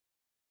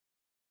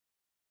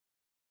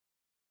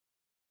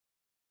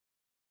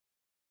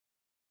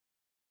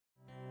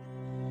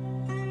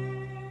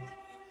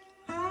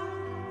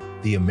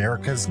The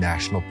America's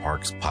National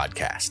Parks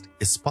podcast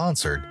is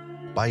sponsored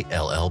by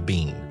LL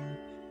Bean.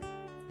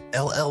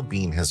 LL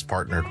Bean has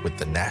partnered with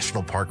the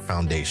National Park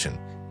Foundation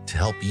to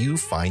help you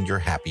find your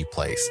happy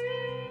place.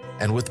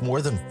 And with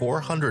more than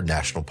 400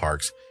 national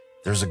parks,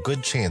 there's a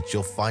good chance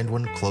you'll find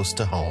one close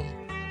to home.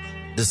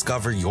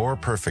 Discover your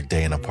perfect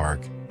day in a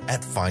park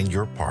at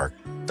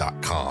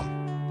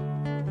findyourpark.com.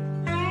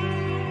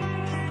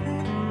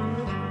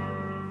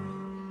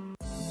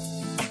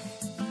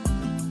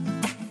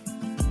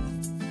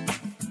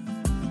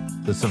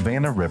 The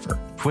Savannah River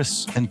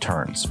twists and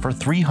turns for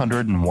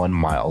 301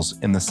 miles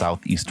in the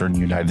southeastern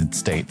United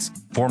States,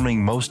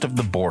 forming most of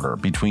the border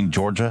between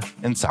Georgia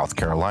and South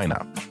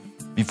Carolina,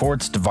 before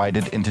it's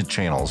divided into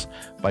channels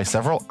by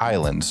several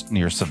islands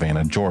near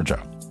Savannah,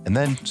 Georgia, and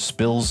then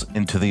spills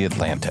into the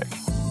Atlantic.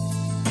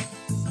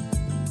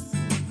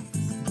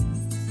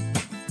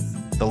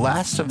 The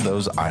last of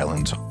those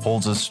islands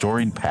holds a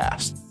storied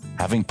past,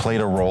 having played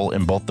a role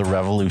in both the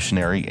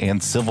Revolutionary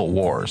and Civil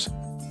Wars,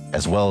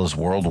 as well as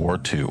World War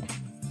II.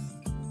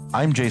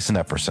 I'm Jason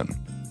Epperson,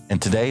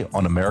 and today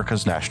on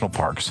America's National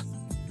Parks,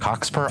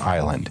 Cockspur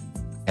Island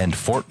and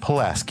Fort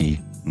Pulaski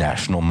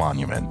National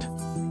Monument.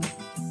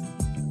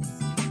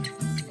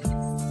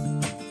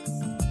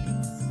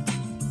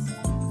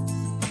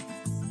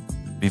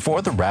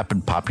 Before the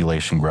rapid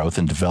population growth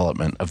and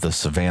development of the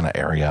Savannah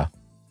area,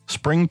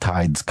 spring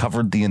tides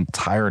covered the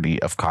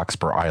entirety of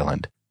Cockspur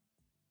Island.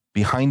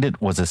 Behind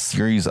it was a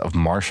series of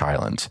marsh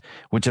islands,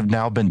 which have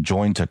now been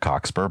joined to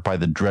Cockspur by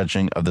the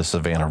dredging of the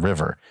Savannah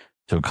River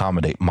to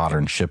accommodate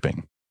modern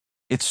shipping.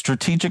 Its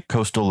strategic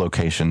coastal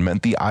location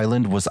meant the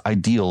island was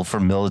ideal for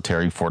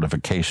military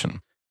fortification.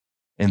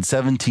 In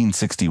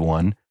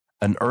 1761,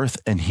 an earth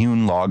and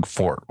hewn log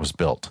fort was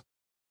built,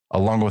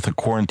 along with a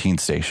quarantine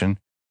station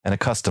and a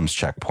customs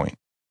checkpoint.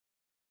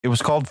 It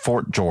was called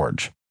Fort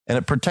George, and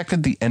it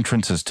protected the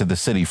entrances to the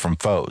city from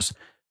foes,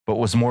 but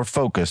was more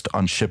focused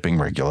on shipping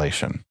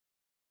regulation.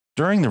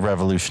 During the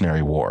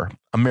Revolutionary War,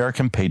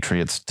 American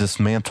patriots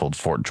dismantled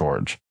Fort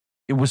George.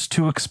 It was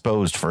too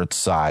exposed for its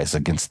size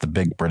against the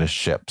big British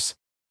ships.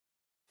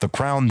 The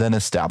Crown then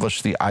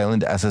established the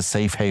island as a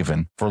safe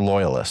haven for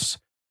Loyalists,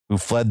 who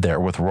fled there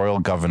with Royal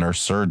Governor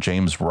Sir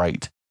James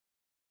Wright.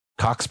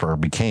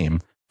 Cockspur became,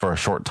 for a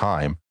short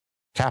time,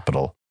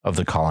 capital of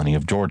the colony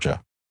of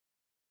Georgia.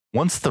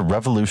 Once the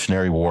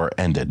Revolutionary War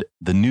ended,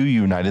 the new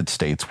United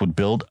States would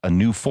build a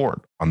new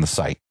fort on the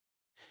site.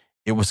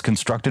 It was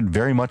constructed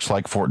very much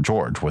like Fort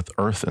George with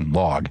earth and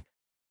log,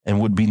 and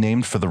would be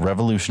named for the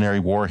Revolutionary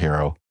War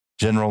hero,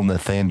 General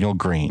Nathanael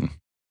Greene.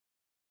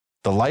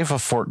 The life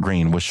of Fort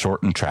Greene was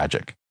short and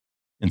tragic.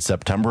 In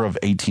September of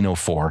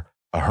 1804,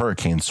 a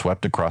hurricane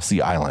swept across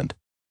the island,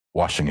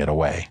 washing it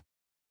away.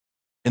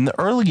 In the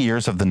early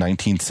years of the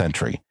 19th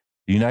century,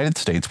 the United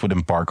States would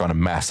embark on a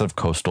massive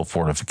coastal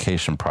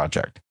fortification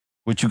project,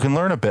 which you can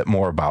learn a bit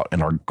more about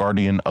in our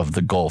Guardian of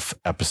the Gulf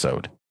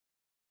episode.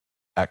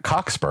 At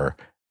Cockspur,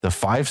 the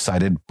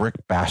five-sided brick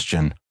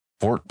bastion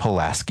Fort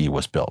Pulaski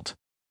was built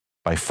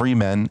by free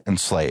men and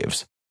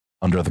slaves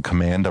under the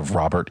command of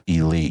Robert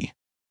E. Lee.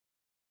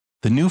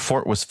 The new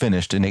fort was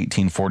finished in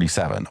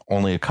 1847,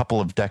 only a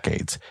couple of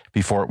decades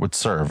before it would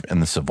serve in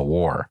the Civil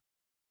War.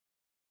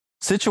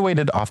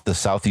 Situated off the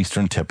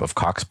southeastern tip of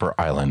Cockspur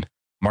Island,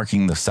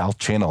 marking the south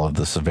channel of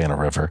the Savannah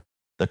River,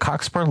 the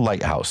Cockspur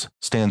Lighthouse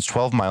stands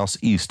 12 miles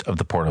east of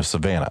the port of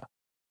Savannah.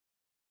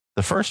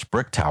 The first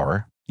brick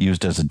tower,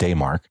 used as a day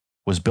mark,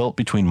 was built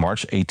between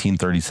March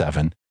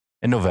 1837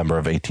 and November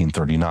of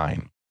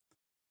 1839.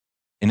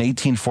 In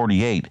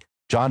 1848,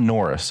 John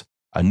Norris,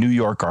 a New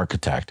York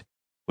architect,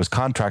 was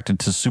contracted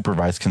to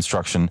supervise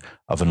construction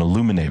of an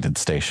illuminated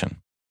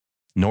station.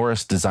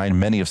 Norris designed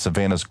many of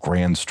Savannah's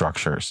grand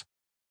structures.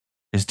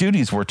 His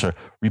duties were to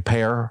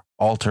repair,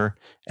 alter,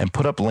 and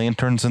put up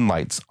lanterns and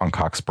lights on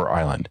Cockspur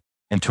Island,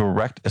 and to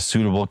erect a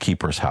suitable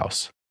keeper's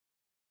house.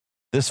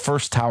 This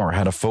first tower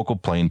had a focal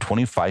plane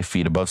 25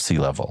 feet above sea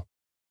level.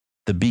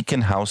 The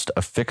beacon housed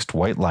a fixed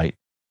white light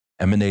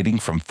emanating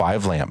from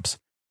 5 lamps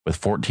with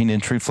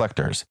 14-inch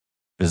reflectors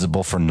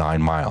visible for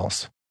 9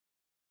 miles.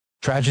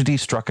 Tragedy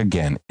struck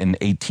again in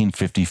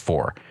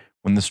 1854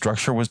 when the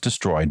structure was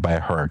destroyed by a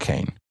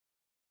hurricane.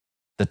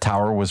 The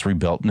tower was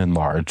rebuilt and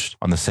enlarged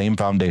on the same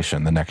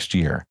foundation the next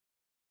year.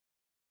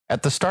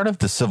 At the start of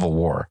the Civil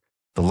War,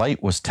 the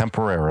light was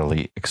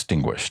temporarily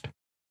extinguished.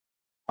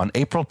 On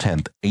April 10,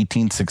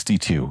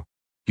 1862,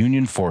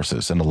 Union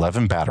forces and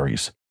 11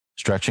 batteries,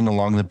 stretching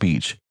along the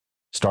beach,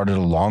 started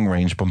a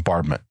long-range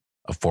bombardment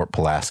of Fort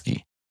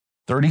Pulaski.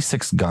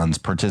 36 guns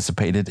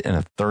participated in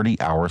a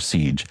 30-hour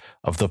siege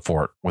of the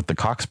fort with the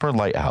Cockspur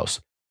Lighthouse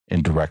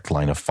in direct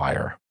line of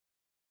fire.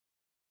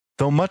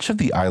 Though much of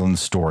the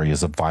island's story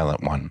is a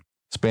violent one,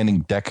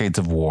 spanning decades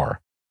of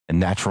war and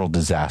natural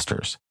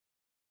disasters,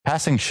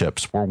 passing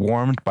ships were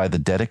warmed by the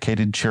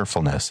dedicated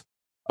cheerfulness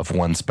of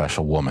one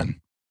special woman.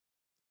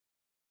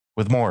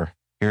 With more,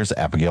 here's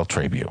Abigail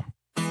Trabue.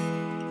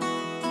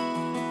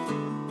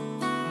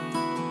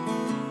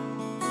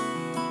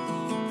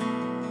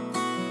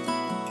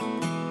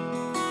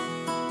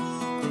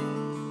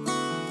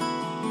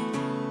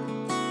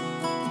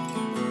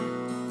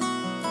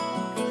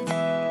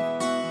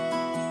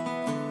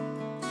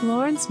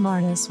 Florence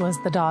Martis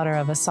was the daughter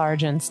of a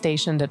sergeant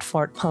stationed at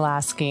Fort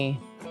Pulaski.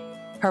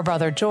 Her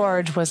brother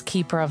George was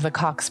keeper of the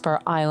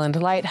Cockspur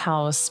Island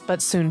Lighthouse,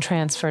 but soon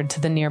transferred to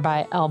the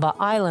nearby Elba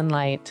Island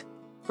Light,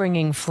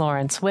 bringing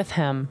Florence with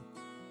him.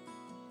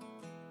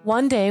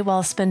 One day,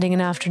 while spending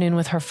an afternoon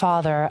with her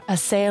father, a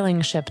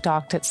sailing ship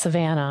docked at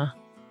Savannah,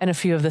 and a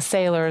few of the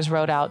sailors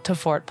rowed out to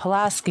Fort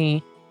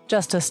Pulaski,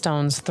 just a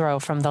stone's throw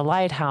from the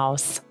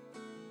lighthouse.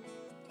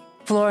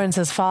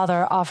 Florence's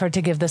father offered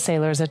to give the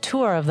sailors a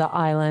tour of the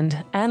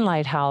island and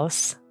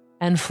lighthouse,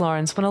 and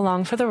Florence went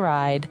along for the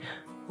ride,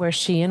 where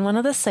she and one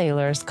of the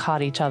sailors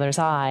caught each other's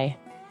eye.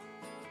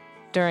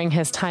 During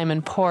his time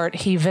in port,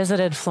 he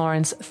visited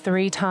Florence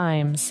 3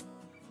 times,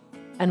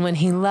 and when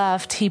he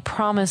left, he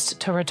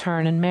promised to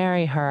return and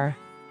marry her.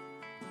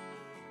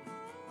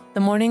 The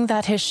morning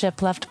that his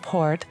ship left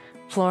port,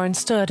 Florence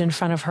stood in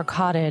front of her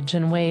cottage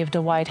and waved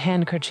a white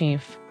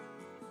handkerchief.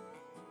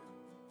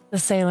 The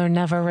sailor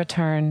never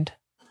returned.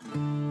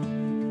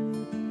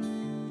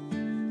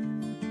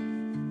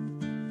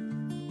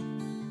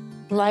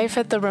 Life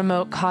at the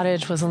remote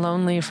cottage was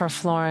lonely for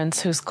Florence,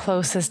 whose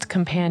closest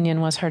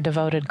companion was her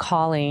devoted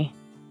collie.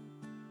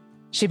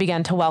 She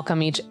began to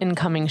welcome each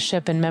incoming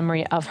ship in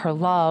memory of her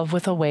love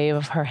with a wave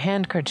of her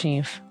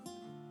handkerchief.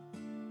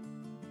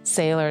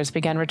 Sailors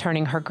began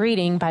returning her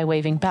greeting by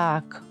waving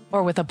back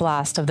or with a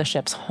blast of the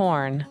ship's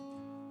horn.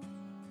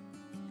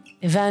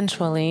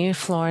 Eventually,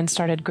 Florence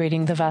started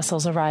greeting the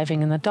vessels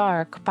arriving in the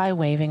dark by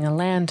waving a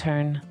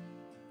lantern.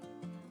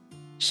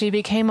 She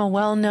became a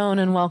well-known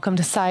and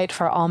welcomed sight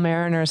for all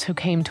mariners who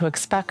came to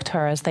expect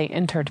her as they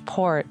entered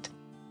port.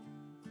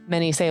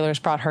 Many sailors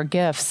brought her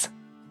gifts.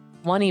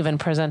 One even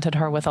presented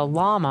her with a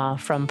llama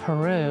from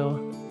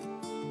Peru.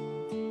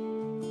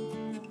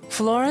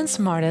 Florence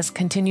Martis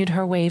continued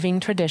her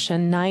waving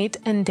tradition night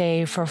and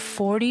day for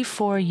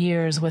 44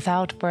 years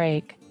without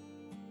break,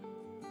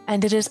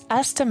 and it is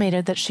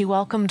estimated that she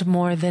welcomed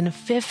more than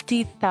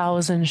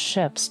 50,000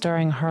 ships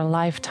during her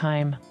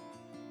lifetime.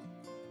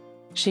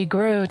 She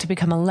grew to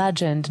become a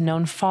legend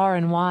known far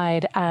and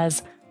wide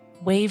as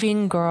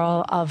Waving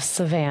Girl of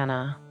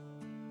Savannah.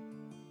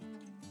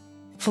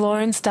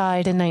 Florence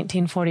died in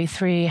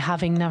 1943,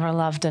 having never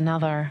loved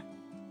another.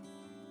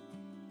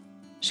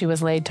 She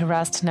was laid to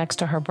rest next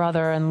to her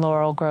brother in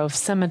Laurel Grove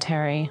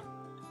Cemetery.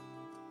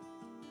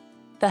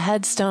 The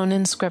headstone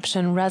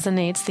inscription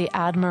resonates the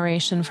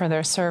admiration for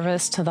their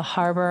service to the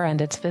harbor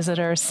and its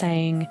visitors,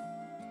 saying,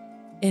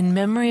 "In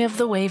memory of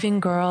the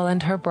Waving Girl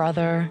and her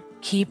brother,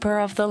 keeper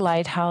of the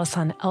lighthouse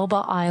on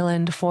Elba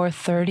Island for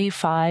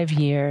 35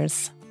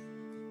 years.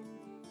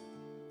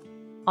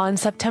 On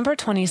September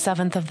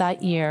 27th of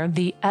that year,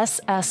 the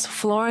SS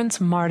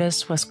Florence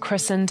Martis was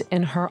christened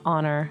in her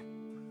honor.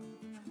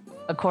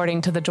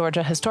 According to the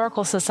Georgia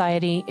Historical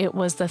Society, it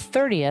was the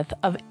 30th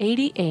of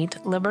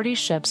 88 Liberty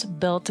ships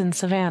built in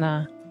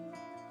Savannah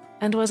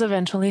and was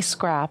eventually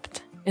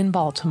scrapped in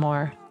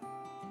Baltimore.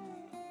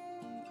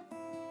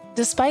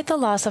 Despite the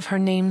loss of her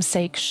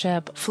namesake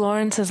ship,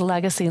 Florence's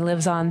legacy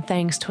lives on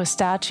thanks to a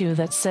statue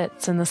that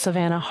sits in the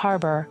Savannah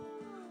harbor,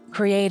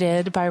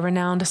 created by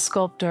renowned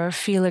sculptor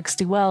Felix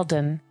de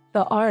Weldon,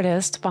 the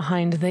artist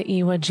behind the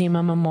Iwo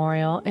Jima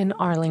Memorial in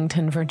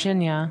Arlington,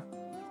 Virginia.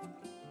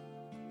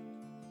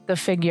 The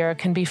figure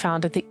can be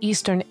found at the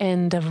eastern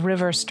end of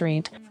River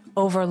Street,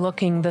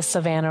 overlooking the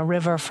Savannah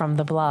River from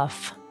the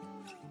bluff.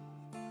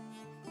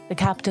 The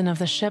captain of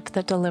the ship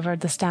that delivered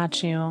the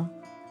statue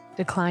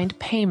declined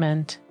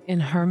payment in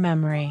her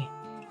memory.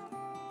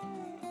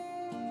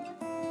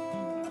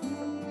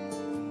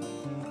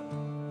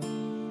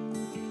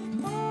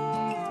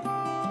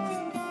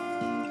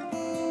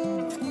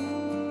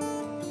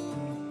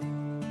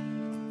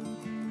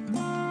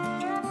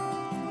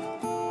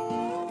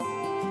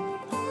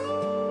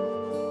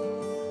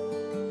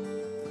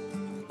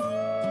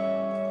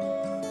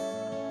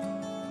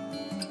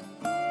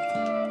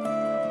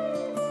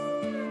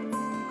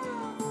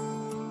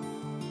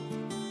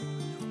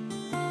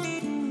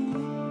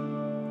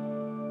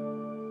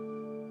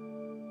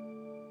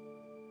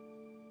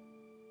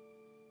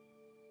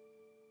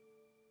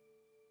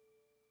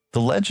 The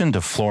legend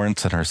of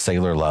Florence and her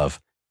sailor love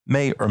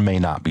may or may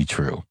not be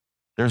true.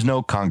 There's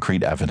no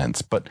concrete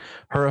evidence, but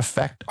her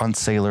effect on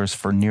sailors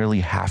for nearly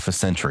half a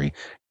century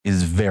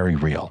is very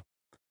real.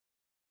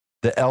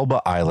 The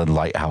Elba Island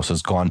lighthouse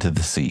has gone to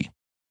the sea,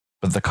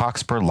 but the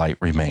Cockspur Light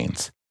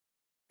remains.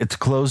 It's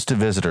closed to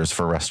visitors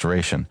for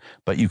restoration,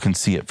 but you can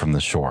see it from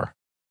the shore.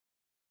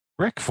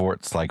 Brick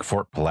forts like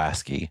Fort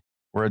Pulaski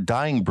were a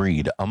dying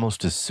breed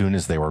almost as soon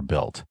as they were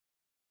built.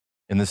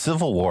 In the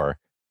Civil War,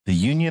 the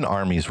Union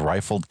Army's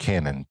rifled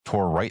cannon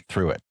tore right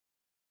through it,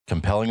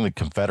 compelling the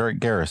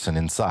Confederate garrison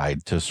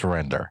inside to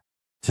surrender.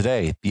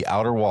 Today, the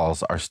outer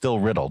walls are still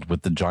riddled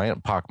with the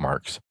giant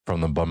pockmarks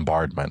from the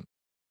bombardment.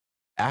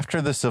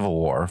 After the Civil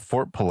War,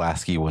 Fort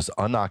Pulaski was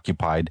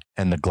unoccupied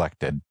and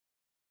neglected.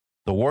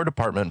 The War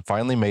Department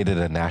finally made it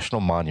a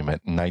national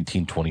monument in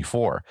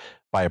 1924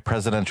 by a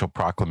presidential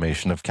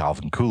proclamation of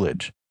Calvin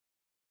Coolidge.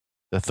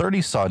 The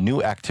 30s saw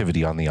new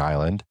activity on the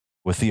island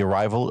with the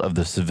arrival of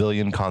the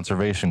Civilian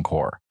Conservation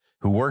Corps,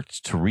 who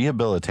worked to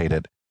rehabilitate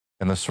it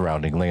and the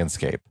surrounding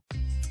landscape.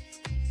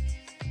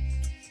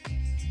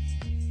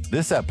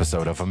 This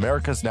episode of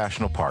America's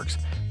National Parks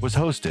was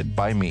hosted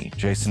by me,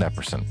 Jason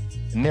Epperson,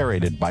 and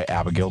narrated by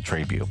Abigail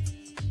Trabue.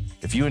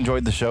 If you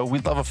enjoyed the show,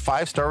 we'd love a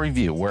 5-star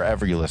review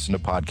wherever you listen to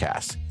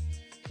podcasts.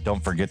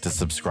 Don't forget to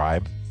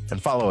subscribe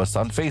and follow us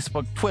on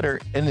Facebook, Twitter,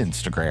 and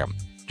Instagram.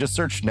 Just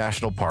search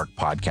National Park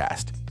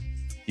Podcast.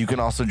 You can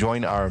also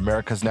join our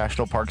America's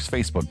National Parks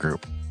Facebook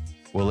group.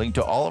 We'll link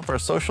to all of our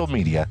social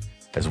media,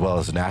 as well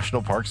as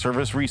National Park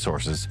Service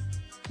resources,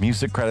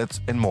 music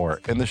credits, and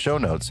more in the show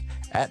notes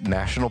at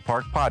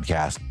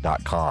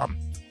nationalparkpodcast.com.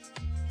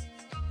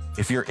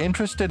 If you're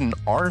interested in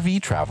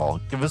RV travel,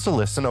 give us a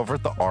listen over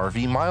at the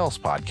RV Miles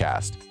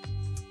podcast.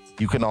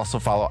 You can also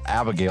follow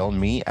Abigail and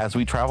me as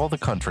we travel the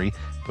country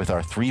with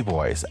our 3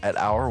 boys at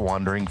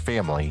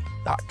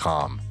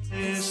ourwanderingfamily.com.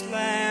 This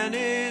land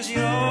is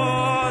your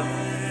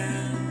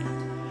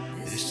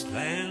land. This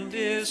land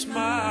is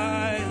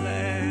my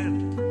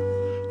land.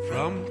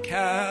 From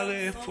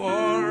California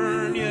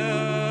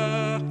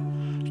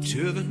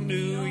to the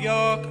New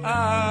York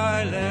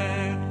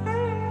Island.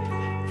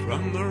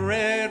 From the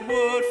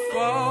Redwood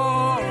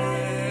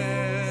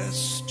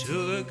Forest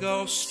to the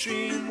Gulf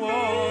Stream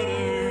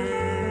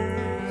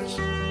waters.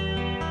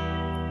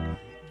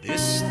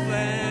 This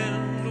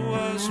land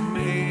was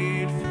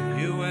made for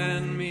you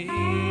and me.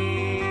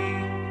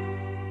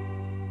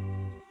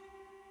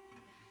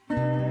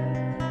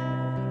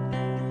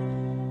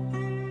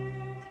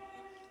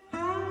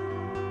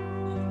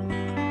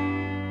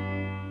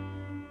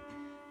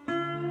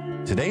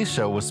 Today's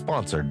show was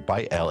sponsored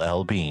by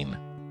LL Bean.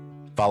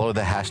 Follow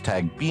the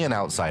hashtag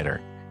 #BeAnOutsider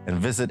and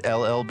visit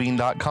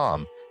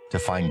llbean.com to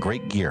find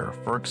great gear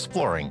for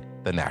exploring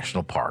the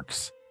national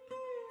parks.